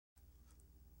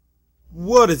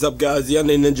What is up, guys? The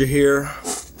Unnamed Ninja here,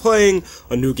 playing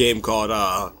a new game called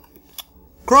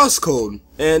Crosscode,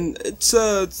 and it's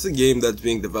a game that's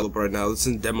being developed right now. It's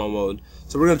in demo mode,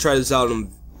 so we're gonna try this out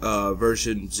in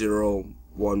version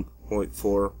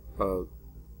 0.1.4.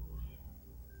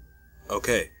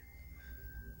 Okay.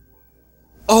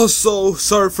 Also,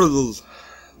 sorry for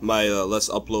my less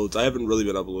uploads. I haven't really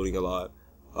been uploading a lot,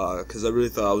 because I really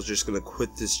thought I was just gonna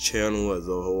quit this channel as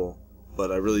a whole,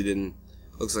 but I really didn't.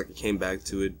 Looks like I came back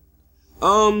to it.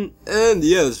 And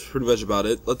yeah, that's pretty much about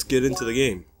it. Let's get into the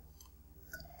game.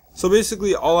 So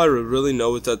basically, all I really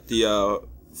know is that the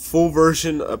full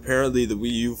version, apparently the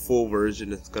Wii U full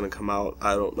version, is gonna come out.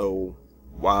 I don't know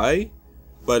why,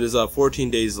 but it's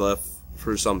 14 days left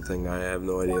for something. I have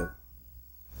no idea.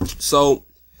 So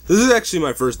this is actually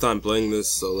my first time playing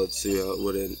this. So let's see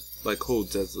what it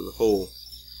holds as a whole.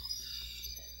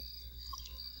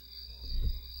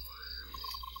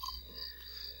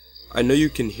 I know you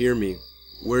can hear me.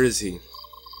 Where is he?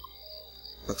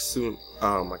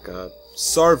 Oh my god.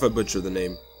 Sorry if I butchered the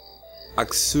name.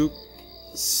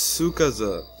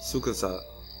 Sukaza.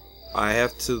 I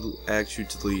have to ask you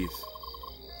to leave.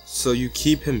 So you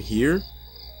keep him here?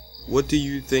 What do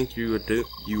you think you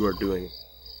are doing?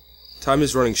 Time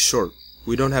is running short.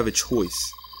 We don't have a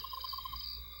choice.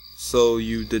 So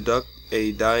you deduct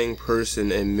a dying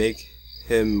person and make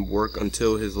him work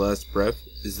until his last breath?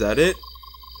 Is that it?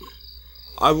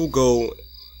 I will go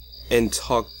and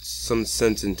talk some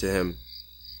sense into him.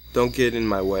 Don't get in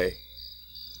my way.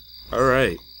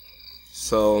 Alright.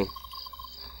 So,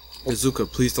 Izuka,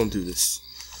 please don't do this.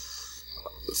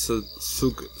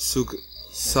 Sasuka?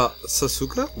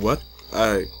 What?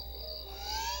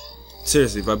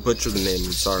 Seriously, if I butcher the name,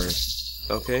 I'm sorry.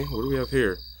 Okay, what do we have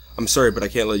here? I'm sorry, but I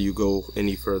can't let you go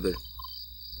any further.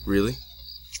 Really?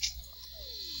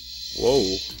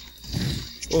 Whoa.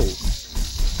 Whoa.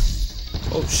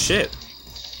 Oh shit.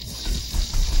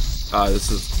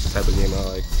 This is the type of game I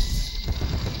like.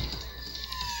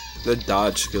 The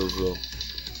dodge skills though.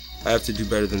 I have to do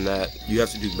better than that. You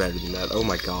have to do better than that. Oh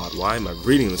my god, why am I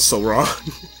reading this so wrong?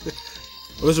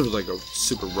 I wish it was like a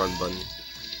super run button.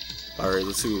 Alright,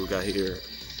 let's see what we got here.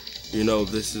 You know,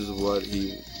 this is what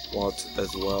he wants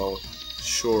as well.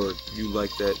 Sure, you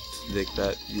like that, take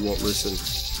that, you won't listen.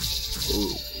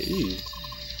 Oh, hey.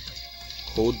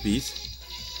 Hold beat.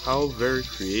 How very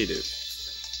creative.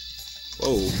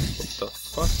 Whoa, what the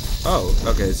fuck? Oh,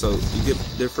 okay, so you get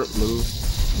different moves.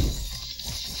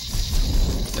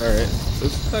 Alright,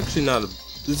 this is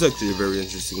actually a very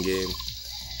interesting game.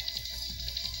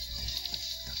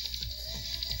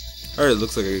 Alright, it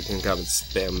looks like I can kind of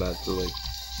spam that to like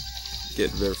get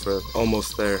very far.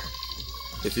 Almost there.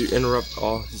 If you interrupt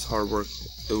all his hard work,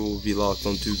 it will be lost.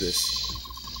 Don't do this.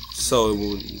 So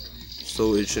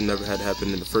it should never have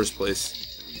happened in the first place.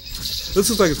 This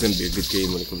looks like it's gonna be a good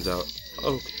game when it comes out.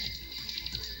 Okay.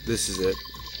 This is it.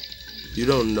 You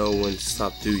don't know when to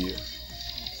stop, do you?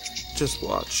 Just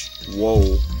watch.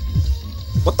 Whoa.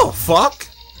 What the fuck?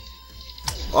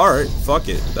 Alright, fuck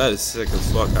it. That is sick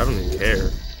as fuck. I don't even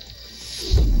care.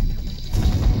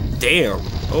 Damn.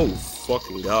 Oh,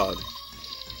 fucking god.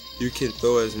 You can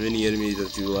throw as many enemies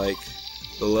as you like.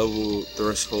 The level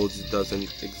thresholds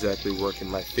doesn't exactly work in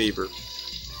my favor.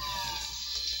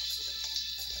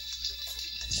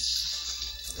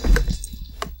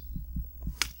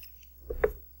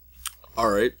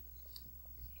 Alright.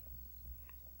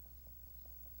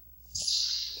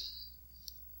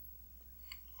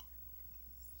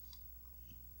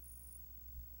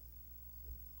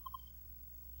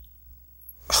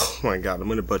 Oh my god, I'm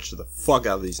gonna butcher the fuck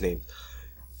out of these names.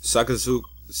 Sato-shan.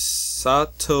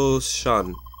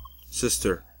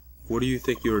 Sister, what do you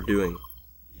think you are doing?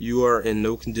 You are in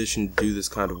no condition to do this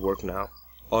kind of work now.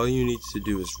 All you need to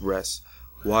do is rest.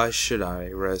 Why should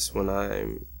I rest when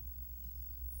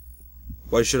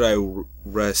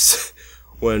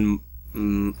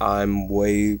I'm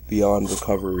way beyond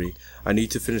recovery? I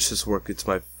need to finish this work. It's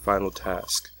my final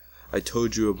task. I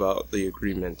told you about the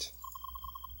agreement.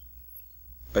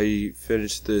 I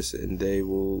finish this and they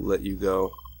will let you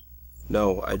go.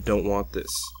 No, I don't want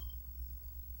this.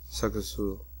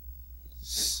 Sato-san.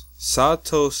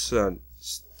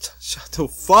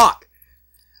 Fuck!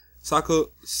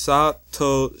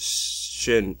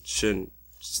 Sato-shin.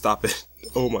 Stop it.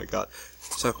 Oh my god.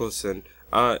 Sako-san.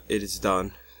 It is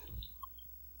done.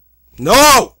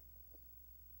 No!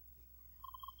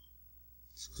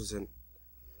 Sako-san.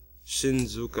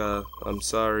 Shinzuka, I'm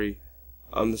sorry.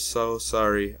 I'm so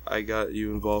sorry I got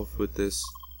you involved with this.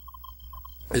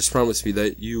 Just promise me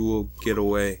that you will get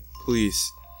away.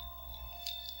 Please.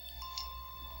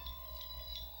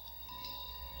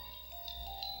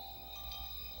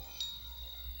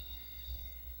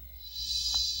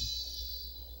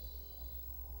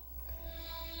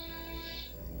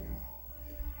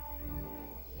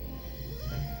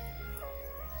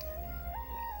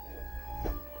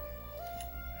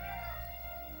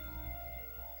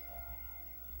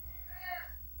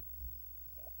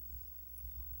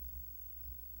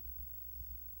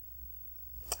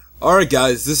 Alright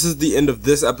guys, this is the end of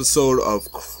this episode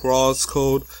of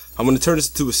Crosscode. I'm going to turn this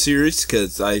into a series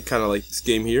because I kind of like this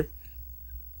game here.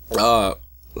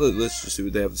 Let's just see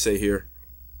what they have to say here.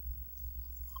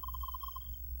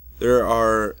 There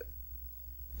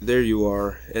you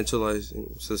are,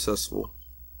 analyzing successful.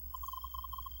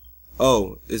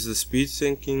 Oh, is the speed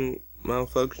syncing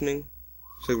malfunctioning?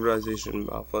 Synchronization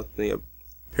malfunctioning?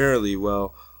 Apparently,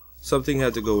 well, something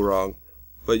had to go wrong.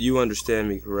 But you understand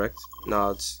me, correct?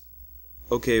 Nods.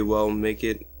 Okay, well, make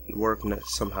it work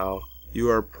somehow. You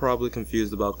are probably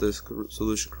confused about this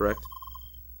solution, correct?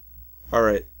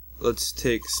 Alright, let's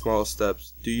take small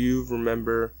steps. Do you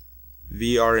remember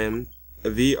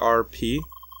VRP?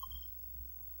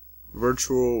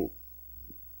 Virtual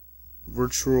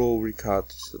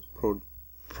reconnaissance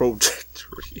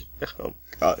projectory. Oh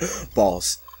god,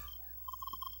 balls.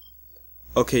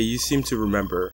 Okay, you seem to remember.